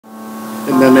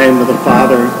In the name of the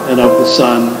Father, and of the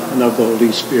Son, and of the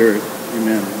Holy Spirit.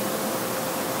 Amen.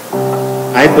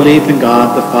 I believe in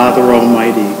God, the Father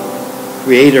Almighty,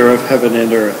 creator of heaven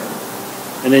and earth,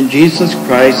 and in Jesus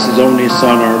Christ, his only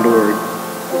Son, our Lord,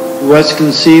 who was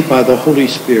conceived by the Holy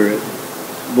Spirit,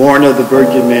 born of the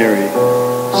Virgin Mary,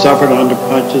 suffered under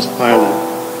Pontius Pilate,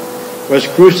 was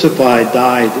crucified,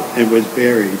 died, and was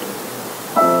buried.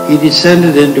 He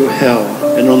descended into hell,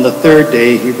 and on the third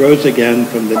day he rose again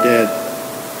from the dead.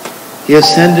 He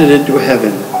ascended into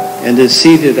heaven, and is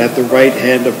seated at the right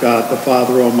hand of God the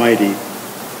Father Almighty.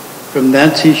 From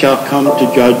thence he shall come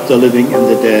to judge the living and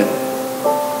the dead.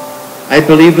 I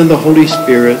believe in the Holy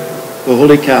Spirit, the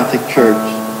Holy Catholic Church,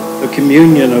 the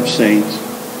communion of saints,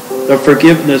 the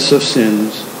forgiveness of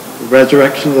sins, the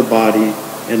resurrection of the body,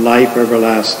 and life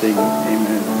everlasting.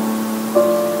 Amen.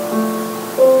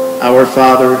 Our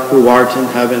Father, who art in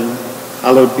heaven,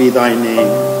 hallowed be thy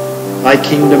name. Thy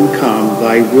kingdom come,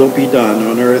 thy will be done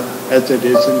on earth as it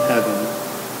is in heaven.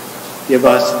 Give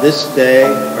us this day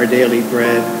our daily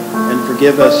bread, and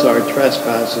forgive us our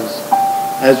trespasses,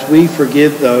 as we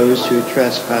forgive those who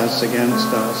trespass against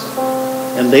us.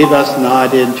 And lead us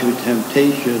not into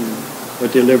temptation,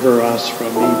 but deliver us from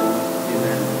evil.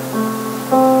 Amen.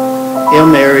 Hail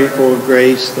Mary, full of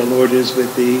grace, the Lord is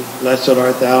with thee. Blessed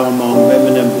art thou among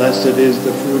women, and blessed is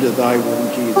the fruit of thy womb,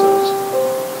 Jesus.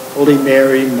 Holy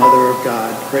Mary, Mother of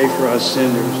God, pray for us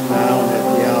sinners, now and at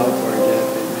the hour of our death.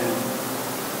 Amen.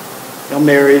 Hail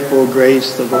Mary, full of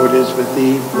grace, the Lord is with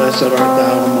thee. Blessed art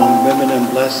thou among women, and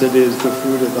blessed is the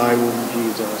fruit of thy womb,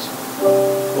 Jesus.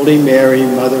 Holy Mary,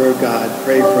 Mother of God,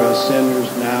 pray for us sinners,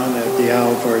 now and at the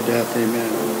hour of our death. Amen.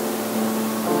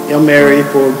 Hail Mary,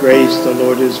 full of grace, the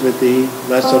Lord is with thee.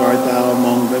 Blessed art thou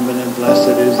among women, and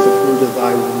blessed is the fruit of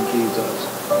thy womb, Jesus.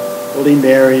 Holy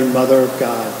Mary, Mother of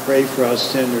God, pray for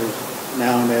us sinners,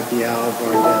 now and at the hour of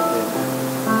our death.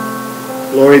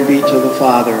 Amen. Glory be to the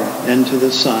Father, and to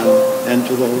the Son, and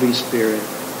to the Holy Spirit,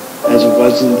 as it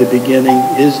was in the beginning,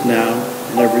 is now,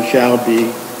 and ever shall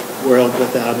be, world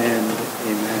without end.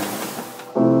 Amen.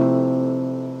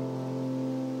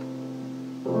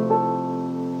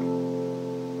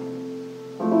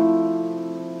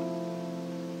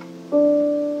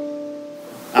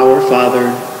 Our Father,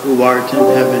 who art in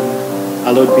heaven,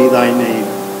 hallowed be thy name.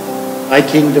 Thy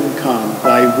kingdom come,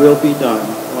 thy will be done,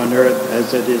 on earth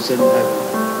as it is in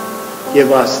heaven.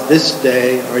 Give us this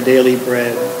day our daily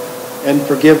bread, and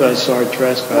forgive us our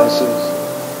trespasses,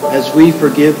 as we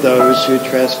forgive those who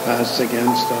trespass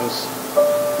against us.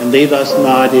 And lead us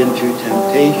not into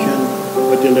temptation,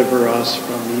 but deliver us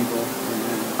from evil.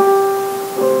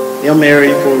 Amen. Hail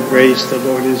Mary, full of grace, the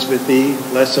Lord is with thee.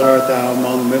 Blessed art thou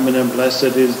among women, and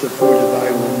blessed is the fruit of thy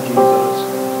womb,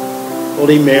 Jesus.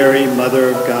 Holy Mary, Mother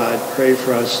of God, pray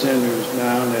for us sinners,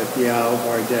 now and at the hour of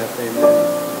our death.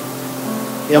 Amen.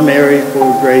 Hail Mary,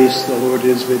 full of grace, the Lord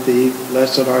is with thee.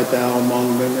 Blessed art thou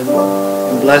among women,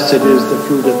 and blessed is the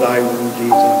fruit of thy womb,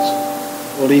 Jesus.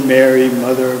 Holy Mary,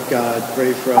 Mother of God,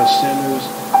 pray for us sinners,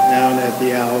 now and at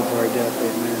the hour of our death.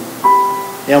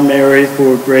 Amen. Hail Mary,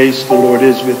 full of grace, the Lord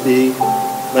is with thee.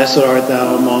 Blessed art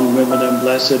thou among women, and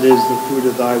blessed is the fruit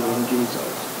of thy womb, Jesus.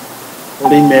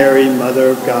 Holy Mary, Mother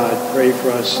of God, pray for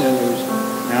us sinners,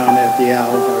 now and at the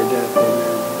hour of our death. Amen.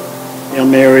 Hail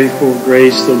Mary, full of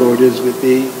grace, the Lord is with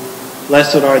thee.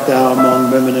 Blessed art thou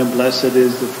among women, and blessed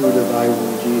is the fruit of thy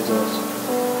womb, Jesus.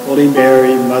 Holy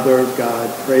Mary, Mother of God,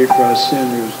 pray for us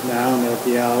sinners, now and at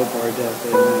the hour of our death.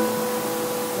 Amen.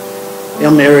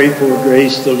 Hail Mary, full of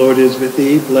grace, the Lord is with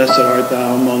thee. Blessed art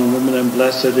thou among women, and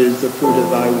blessed is the fruit of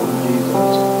thy womb,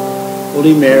 Jesus.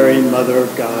 Holy Mary, Mother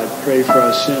of God, pray for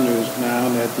us sinners, now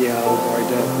and at the hour of our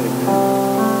death.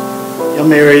 Amen. Hail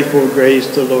Mary, full of grace,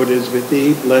 the Lord is with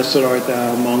thee. Blessed art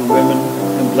thou among women,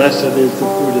 and blessed is the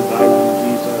fruit of thy womb,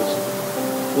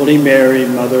 Jesus. Holy Mary,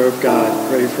 Mother of God,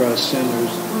 pray for us sinners,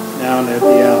 now and at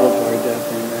the hour of our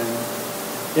death.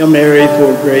 Amen. Hail Mary,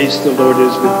 full of grace, the Lord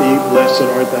is with thee. Blessed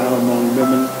art thou among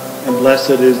women, and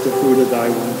blessed is the fruit of thy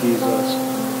womb,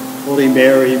 Jesus. Holy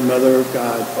Mary, Mother of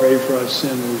God, pray for us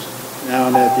sinners, now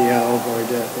and at the hour of our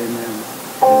death.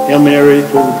 Amen. Hail Mary,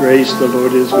 full of grace, the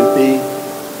Lord is with thee.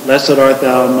 Blessed art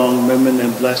thou among women,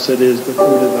 and blessed is the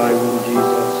fruit of thy womb,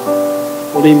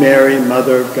 Jesus. Holy Mary,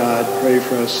 Mother of God, pray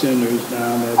for us sinners,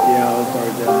 now and at the hour of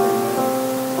our death.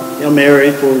 Amen. Hail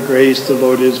Mary, full of grace, the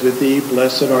Lord is with thee.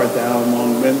 Blessed art thou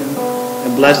among women,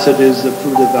 and blessed is the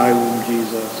fruit of thy womb,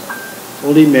 Jesus.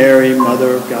 Holy Mary,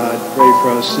 Mother of God, pray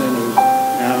for us sinners,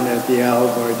 now and at the hour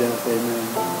of our death.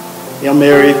 Amen. Hail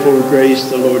Mary, full of grace,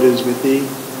 the Lord is with thee.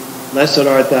 Blessed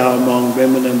art thou among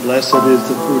women, and blessed is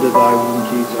the fruit of thy womb,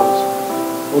 Jesus.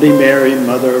 Holy Mary,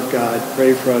 Mother of God,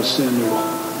 pray for us sinners,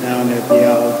 now and at the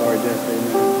hour of our death.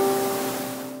 Amen.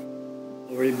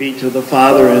 Glory be to the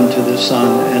Father, and to the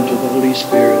Son, and to the Holy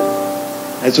Spirit,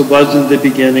 as it was in the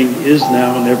beginning, is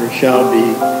now, and ever shall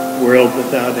be, world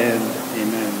without end.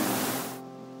 Amen.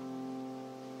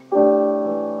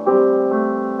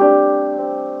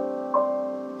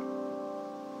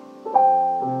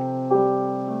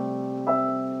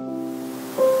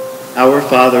 Our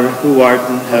Father, who art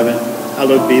in heaven,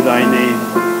 hallowed be thy name.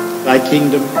 Thy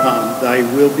kingdom come, thy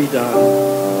will be done,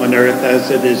 on earth as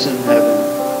it is in heaven.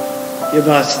 Give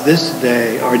us this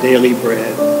day our daily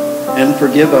bread, and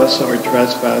forgive us our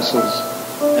trespasses,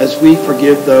 as we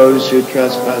forgive those who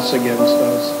trespass against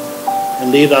us.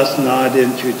 And lead us not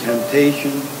into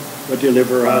temptation, but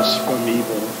deliver us from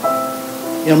evil.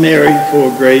 Hail Mary,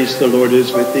 full of grace, the Lord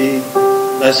is with thee.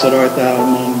 Blessed art thou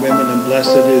among women, and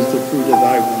blessed is the fruit of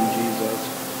thy womb, Jesus.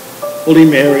 Holy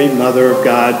Mary, Mother of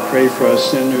God, pray for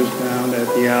us sinners now and at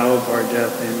the hour of our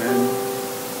death. Amen.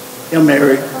 Hail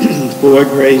Mary, full of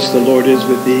grace, the Lord is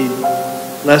with thee.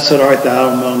 Blessed art thou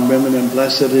among women, and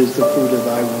blessed is the fruit of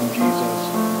thy womb,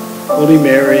 Jesus. Holy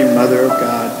Mary, Mother of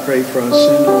God, pray for us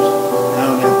sinners,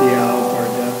 now and at the hour of our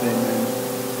death.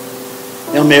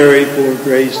 Amen. Hail Mary, full of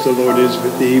grace, the Lord is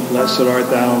with thee. Blessed art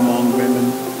thou among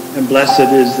women, and blessed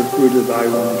is the fruit of thy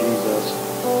womb, Jesus.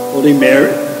 Holy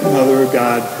Mary, Mother of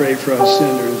God, pray for us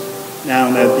sinners, now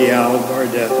and at the hour of our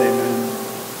death. Amen.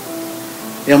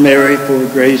 Hail Mary, full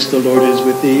of grace, the Lord is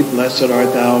with thee. Blessed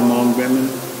art thou among women,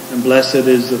 and blessed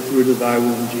is the fruit of thy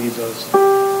womb, Jesus.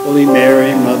 Holy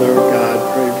Mary, Mother of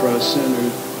God, pray for us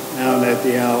sinners, now and at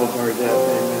the hour of our death.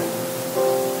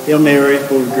 Amen. Hail Mary,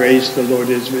 full of grace, the Lord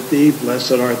is with thee.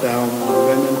 Blessed art thou among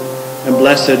women, and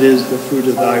blessed is the fruit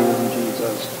of thy womb,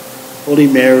 Jesus. Holy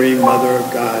Mary, Mother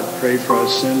of God, pray for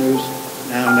us sinners,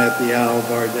 now and at the hour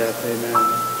of our death. Amen.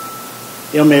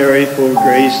 Hail Mary, full of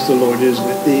grace, the Lord is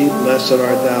with thee. Blessed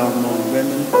art thou among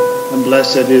women, and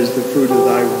blessed is the fruit of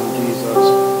thy womb, Jesus.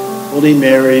 Holy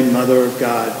Mary, Mother of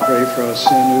God, pray for us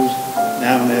sinners,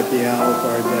 now and at the hour of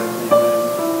our death. Amen.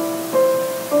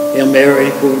 Hail Mary,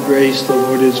 full of grace, the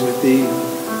Lord is with thee.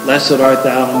 Blessed art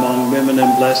thou among women,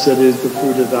 and blessed is the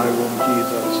fruit of thy womb,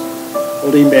 Jesus.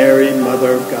 Holy Mary,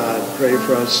 Mother of God, pray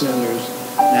for us sinners,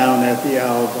 now and at the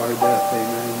hour of our death.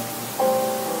 Amen.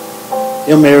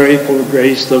 Hail Mary, full of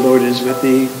grace, the Lord is with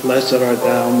thee. Blessed art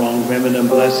thou among women, and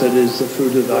blessed is the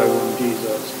fruit of thy womb,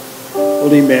 Jesus.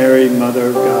 Holy Mary, Mother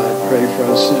of God, pray for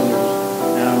us sinners,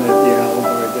 now and at the hour of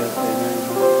our death.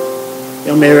 Amen.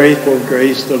 Hail Mary, full of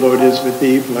grace, the Lord is with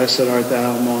thee. Blessed art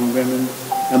thou among women,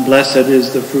 and blessed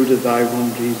is the fruit of thy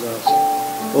womb, Jesus.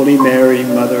 Holy Mary,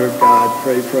 Mother of God,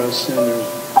 pray for us sinners,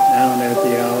 now and at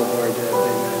the hour of our death.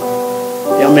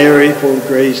 Amen. Hail Mary, full of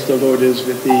grace, the Lord is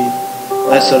with thee.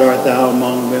 Blessed art thou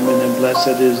among women, and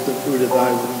blessed is the fruit of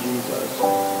thy womb, Jesus.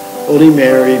 Holy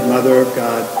Mary, Mother of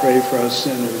God, pray for us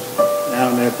sinners, now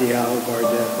and at the hour of our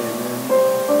death.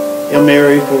 Amen. Hail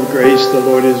Mary, full of grace, the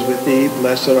Lord is with thee.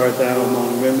 Blessed art thou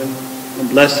among women, and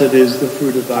blessed is the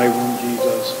fruit of thy womb,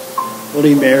 Jesus.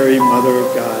 Holy Mary, Mother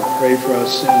of God, pray for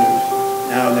us sinners,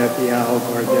 now and at the hour of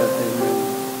our death. Amen.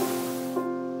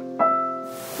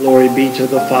 Glory be to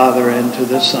the Father, and to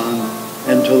the Son,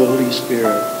 and to the Holy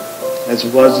Spirit, as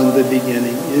it was in the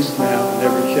beginning, is now, and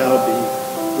ever shall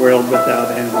be, world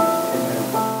without end. Amen.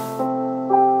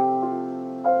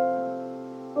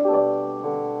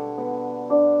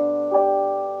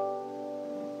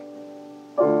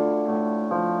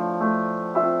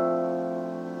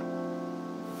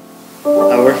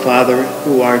 Our Father,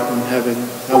 who art in heaven,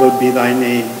 hallowed be thy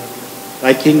name.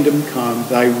 Thy kingdom come,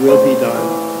 thy will be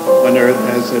done, on earth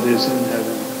as it is in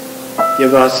heaven.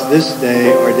 Give us this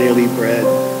day our daily bread,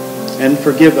 and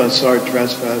forgive us our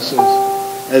trespasses,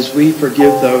 as we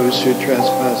forgive those who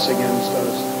trespass against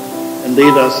us. And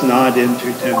lead us not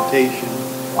into temptation,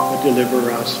 but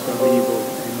deliver us from evil.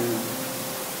 Amen.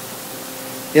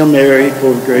 Hail Mary,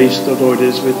 full of grace, the Lord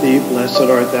is with thee. Blessed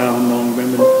art thou among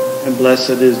women, and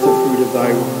blessed is the fruit of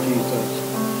thy womb,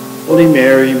 Jesus. Holy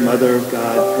Mary, Mother of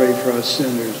God, pray for us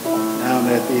sinners, now and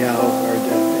at the hour of our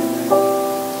death.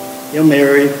 Amen. Hail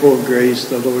Mary, full of grace,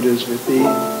 the Lord is with thee.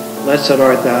 Blessed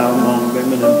art thou among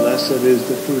women, and blessed is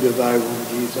the fruit of thy womb,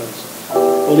 Jesus.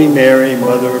 Holy Mary,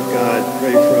 Mother of God,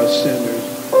 pray for us sinners,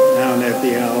 now and at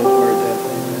the hour of our death.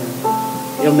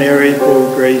 Amen. Hail Mary, full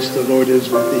of grace, the Lord is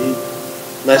with thee.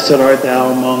 Blessed art thou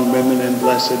among women, and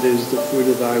blessed is the fruit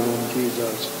of thy womb,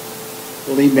 Jesus.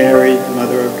 Holy Mary,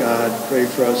 Mother of God, pray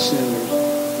for us sinners,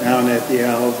 now and at the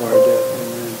hour of our death.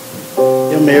 Amen.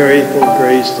 Hail Mary, full of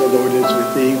grace, the Lord is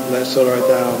with thee. Blessed art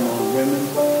thou among women,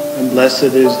 and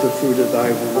blessed is the fruit of thy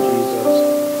womb, Jesus.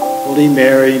 Holy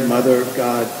Mary, Mother of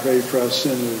God, pray for us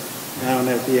sinners, now and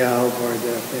at the hour of our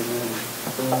death. Amen.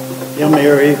 Hail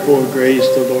Mary, full of grace,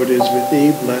 the Lord is with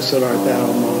thee. Blessed art thou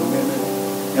among women,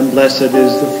 and blessed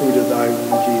is the fruit of thy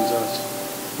womb, Jesus.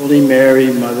 Holy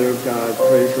Mary, Mother of God,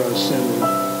 pray for us sinners,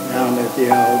 now and at the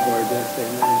hour of our death.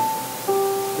 Amen.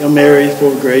 Hail Mary,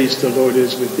 full of grace, the Lord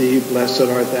is with thee. Blessed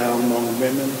art thou among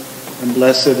women, and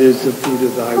blessed is the fruit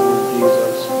of thy womb,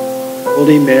 Jesus.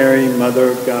 Holy Mary, Mother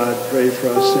of God, pray for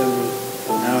us sinners,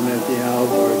 now and at the hour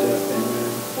of our death. Amen.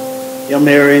 Hail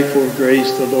Mary, full of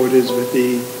grace, the Lord is with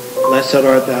thee. Blessed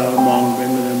art thou among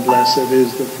women, and blessed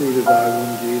is the fruit of thy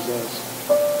womb, Jesus.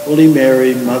 Holy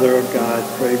Mary, Mother of God,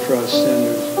 pray for us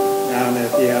sinners, now and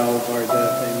at the hour of our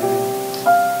death.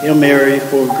 Amen. Hail Mary,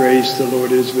 full of grace, the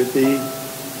Lord is with thee.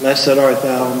 Blessed art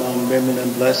thou among women,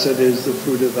 and blessed is the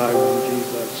fruit of thy womb,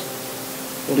 Jesus.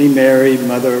 Holy Mary,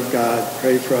 Mother of God,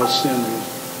 pray for us sinners,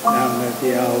 now and at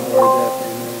the hour of our death.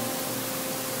 Amen.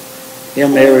 Hail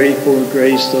Mary, full of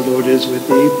grace, the Lord is with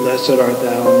thee. Blessed art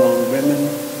thou among women,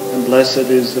 and blessed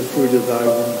is the fruit of thy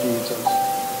womb, Jesus.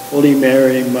 Holy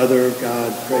Mary, Mother of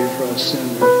God, pray for us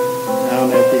sinners, now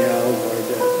and at the hour of our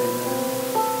death.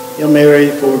 Amen. Hail Mary,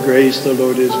 full of grace, the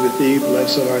Lord is with thee.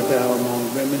 Blessed art thou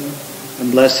among women,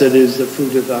 and blessed is the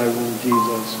fruit of thy womb,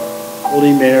 Jesus.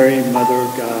 Holy Mary, Mother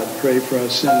of God, pray for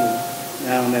us sinners,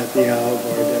 now and at the hour of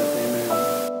our death.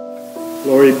 Amen.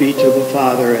 Glory be to the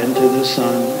Father, and to the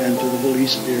Son, and to the Holy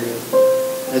Spirit,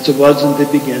 as it was in the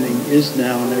beginning, is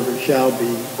now, and ever shall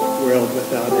be, world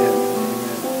without end.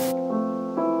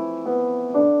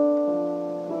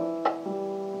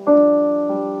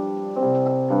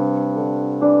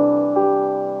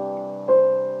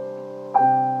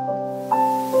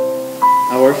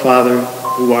 Our Father,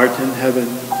 who art in heaven,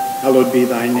 hallowed be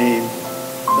thy name.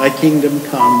 Thy kingdom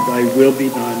come, thy will be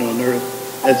done on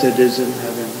earth as it is in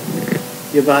heaven.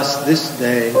 Give us this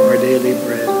day our daily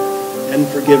bread, and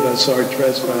forgive us our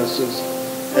trespasses,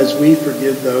 as we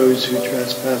forgive those who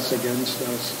trespass against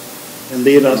us. And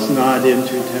lead us not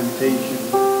into temptation,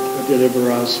 but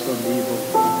deliver us from evil.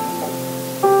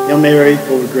 Hail Mary,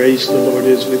 full of grace, the Lord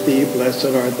is with thee.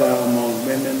 Blessed art thou among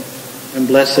women, and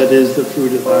blessed is the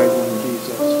fruit of thy womb,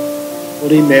 Jesus.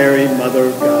 Holy Mary, Mother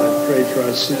of God, pray for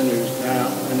us sinners, now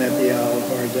and at the hour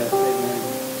of our death. Amen.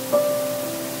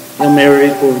 Hail Mary,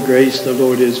 full of grace, the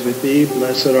Lord is with thee.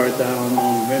 Blessed art thou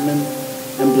among women,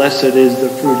 and blessed is the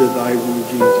fruit of thy womb,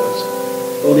 Jesus.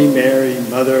 Holy Mary,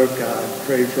 Mother of God,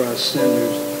 pray for us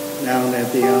sinners, now and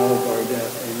at the hour of our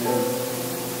death. Amen.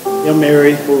 Hail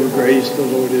Mary, full of grace, the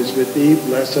Lord is with thee.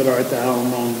 Blessed art thou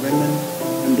among women,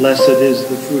 and blessed is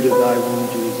the fruit of thy womb,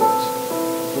 Jesus.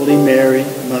 Holy Mary,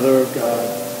 Mother of God,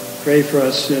 pray for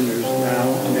us sinners,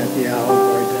 now and at the hour of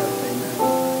our death. Amen.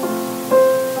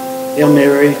 Hail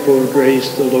Mary, full of grace,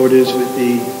 the Lord is with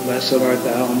thee. Blessed art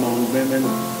thou among women,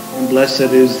 and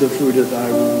blessed is the fruit of thy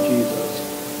womb, Jesus.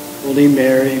 Holy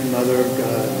Mary, Mother of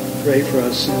God, pray for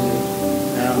us sinners,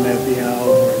 now and at the hour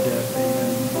of our death.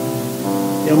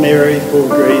 Amen. Hail Mary, full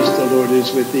of grace, the Lord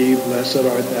is with thee. Blessed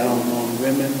art thou among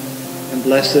women, and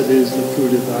blessed is the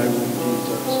fruit of thy womb,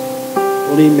 Jesus.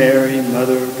 Holy Mary,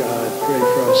 Mother of God, pray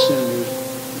for us sinners,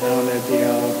 now and at the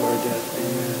hour of our death.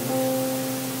 Amen.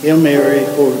 Hail Mary,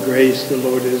 full of grace, the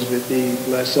Lord is with thee.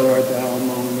 Blessed art thou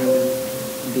among women,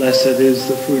 and blessed is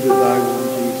the fruit of thy womb,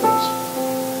 Jesus.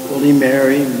 Holy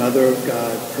Mary, Mother of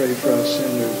God, pray for us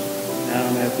sinners, now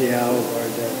and at the hour of our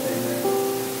death. Amen.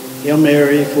 Hail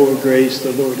Mary, full of grace,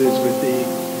 the Lord is with thee.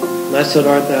 Blessed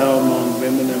art thou among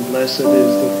women, and blessed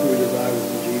is the fruit of thy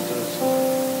womb, Jesus.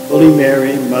 Holy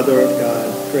Mary, Mother of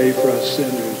God, pray for us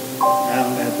sinners, now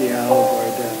and at the hour of our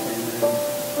death. Amen.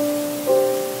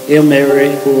 Hail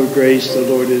Mary, full of grace, the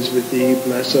Lord is with thee.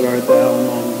 Blessed art thou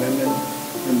among women,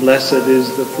 and blessed is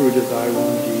the fruit of thy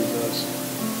womb, Jesus.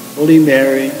 Holy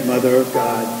Mary, Mother of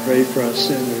God, pray for us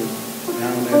sinners,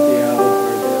 now and at the hour of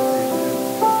our death. Amen.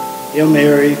 Hail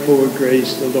Mary, full of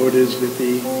grace, the Lord is with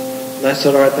thee. Blessed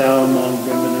art thou among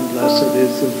women, and blessed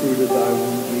is the fruit of thy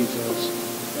womb, Jesus.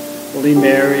 Holy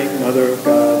Mary, Mother of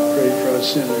God, pray for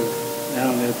us sinners, now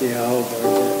and at the hour of our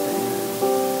death.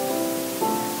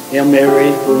 Amen. Hail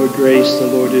Mary, full of grace, the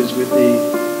Lord is with thee.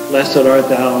 Blessed art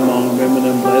thou among women,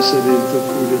 and blessed is the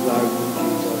fruit of thy womb,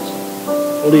 Jesus.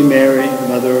 Holy Mary,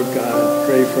 Mother of God,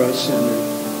 pray for us sinners,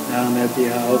 now and at the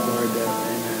hour of our death.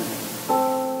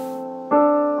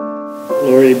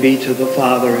 Glory be to the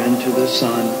Father, and to the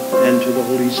Son, and to the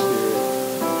Holy Spirit,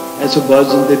 as it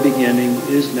was in the beginning,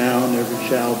 is now, and ever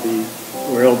shall be,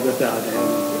 world without end.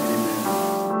 Amen.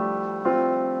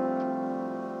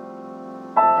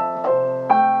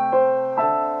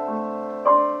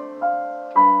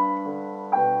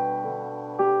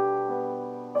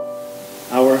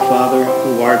 Our Father,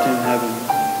 who art in heaven,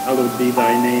 hallowed be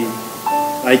thy name.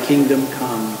 Thy kingdom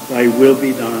come, thy will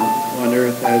be done on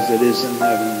earth as it is in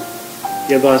heaven.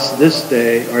 Give us this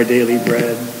day our daily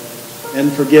bread,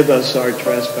 and forgive us our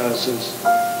trespasses,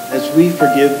 as we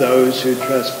forgive those who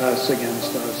trespass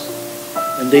against us.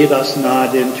 And lead us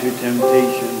not into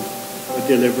temptation, but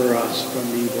deliver us from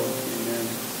evil. Amen.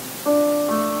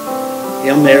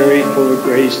 Hail Mary, full of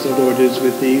grace, the Lord is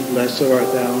with thee. Blessed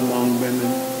art thou among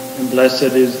women, and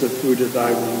blessed is the fruit of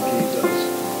thy womb, Jesus.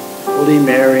 Holy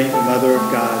Mary, Mother of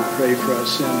God, pray for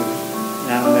us sinners,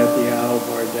 now and at the hour of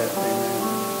our death.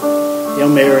 Amen. Hail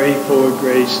Mary, full of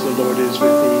grace, the Lord is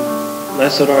with thee.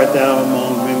 Blessed art thou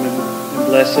among women, and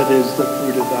blessed is the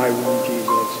fruit of thy womb,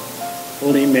 Jesus.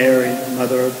 Holy Mary,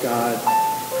 Mother of God,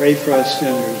 pray for us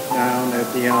sinners, now and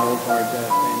at the hour of our death.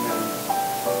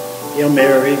 Amen. Hail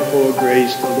Mary, full of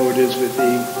grace, the Lord is with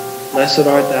thee. Blessed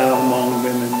art thou among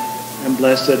women, and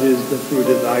blessed is the fruit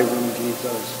of thy womb,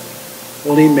 Jesus.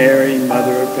 Holy Mary,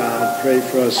 Mother of God, pray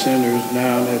for us sinners,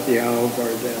 now and at the hour of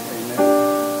our death. Amen.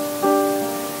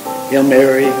 Hail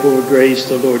Mary, full of grace,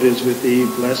 the Lord is with thee.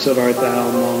 Blessed art thou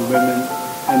among women,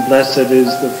 and blessed is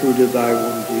the fruit of thy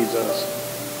womb, Jesus.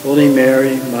 Holy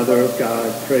Mary, Mother of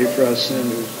God, pray for us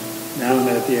sinners, now and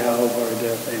at the hour of our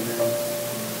death.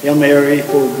 Amen. Hail Mary,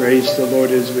 full of grace, the Lord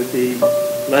is with thee.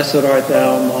 Blessed art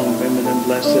thou among women, and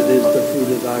blessed is the fruit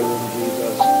of thy womb,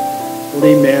 Jesus.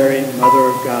 Holy Mary,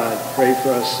 Mother of God, pray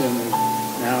for us sinners,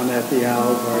 now and at the hour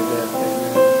of our death.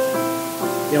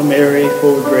 Amen. Hail Mary,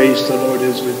 full of grace, the Lord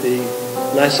is with thee.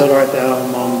 Blessed art thou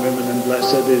among women, and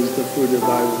blessed is the fruit of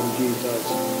thy womb, Jesus.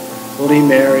 Holy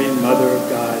Mary, Mother of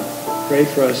God, pray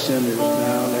for us sinners,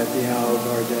 now and at the hour of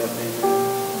our death.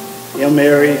 Amen. Hail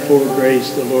Mary, full of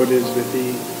grace, the Lord is with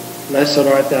thee. Blessed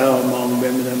art thou among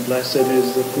women, and blessed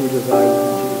is the fruit of thy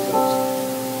womb,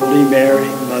 Jesus. Holy Mary,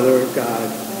 Mother of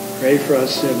God, pray for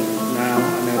us sinners, now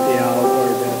and at the hour of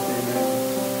our death.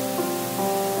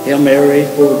 Amen. Hail Mary,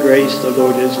 full of grace, the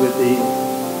Lord is with thee.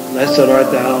 Blessed art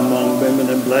thou among women,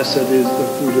 and blessed is the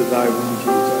fruit of thy womb,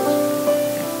 Jesus.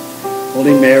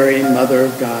 Holy Mary, Mother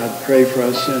of God, pray for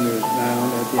us sinners, now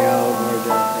and at the hour of our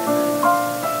death.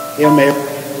 Amen. Hail Mary,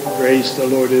 full of grace, the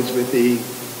Lord is with thee.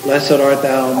 Blessed art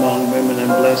thou among women,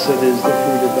 and blessed is the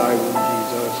fruit of thy womb,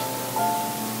 Jesus.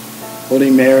 Holy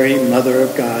Mary, Mother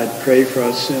of God, pray for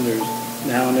us sinners,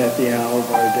 now and at the hour of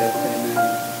our death.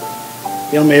 Amen.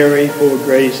 Hail Mary, full of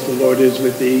grace, the Lord is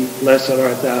with thee. Blessed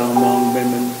art thou among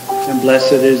women, and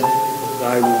blessed is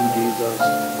thy womb, Jesus.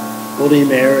 Holy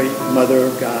Mary, Mother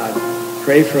of God,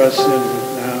 pray for us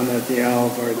sinners, now and at the hour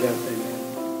of our death. Amen.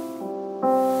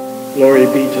 Glory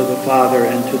be to the Father,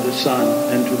 and to the Son,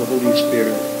 and to the Holy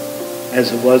Spirit,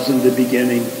 as it was in the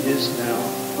beginning, is now,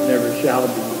 and ever shall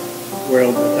be,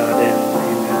 world without end.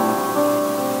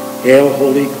 Amen. Hail,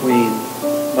 Holy Queen,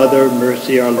 Mother of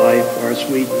mercy, our life, our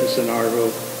sweetness, and our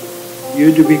hope.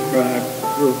 You do be cried,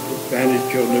 banished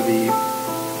children of Eve.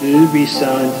 You do be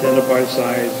silent, and of our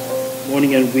sighs,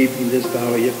 mourning and weeping this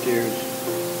valley of tears.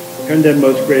 Turn then,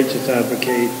 most gracious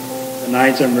Advocate, thine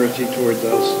eyes of mercy towards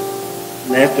us,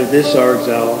 and after this our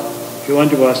exile, show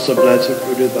unto us the blessed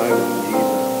fruit of thy womb, Jesus.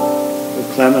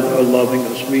 O clement, O loving,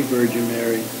 O sweet Virgin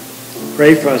Mary,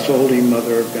 pray for us, O Holy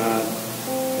Mother of God,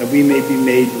 that we may be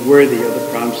made worthy of the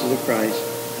promises of Christ,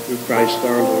 through Christ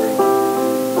our Lord.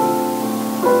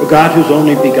 O God, whose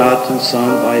only begotten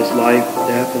Son, by his life,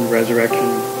 death, and resurrection,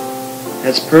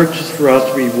 has purchased for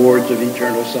us rewards of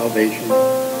eternal salvation,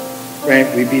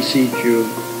 grant, we beseech you,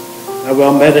 that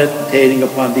while meditating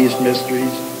upon these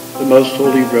mysteries, the most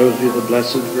holy Rosary of the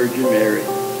Blessed Virgin Mary,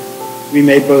 we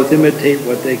may both imitate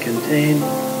what they contain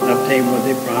and obtain what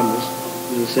they promise,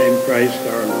 through the same Christ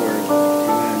our Lord.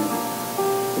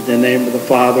 Amen. In the name of the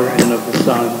Father, and of the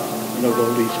Son, and of the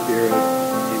Holy Spirit.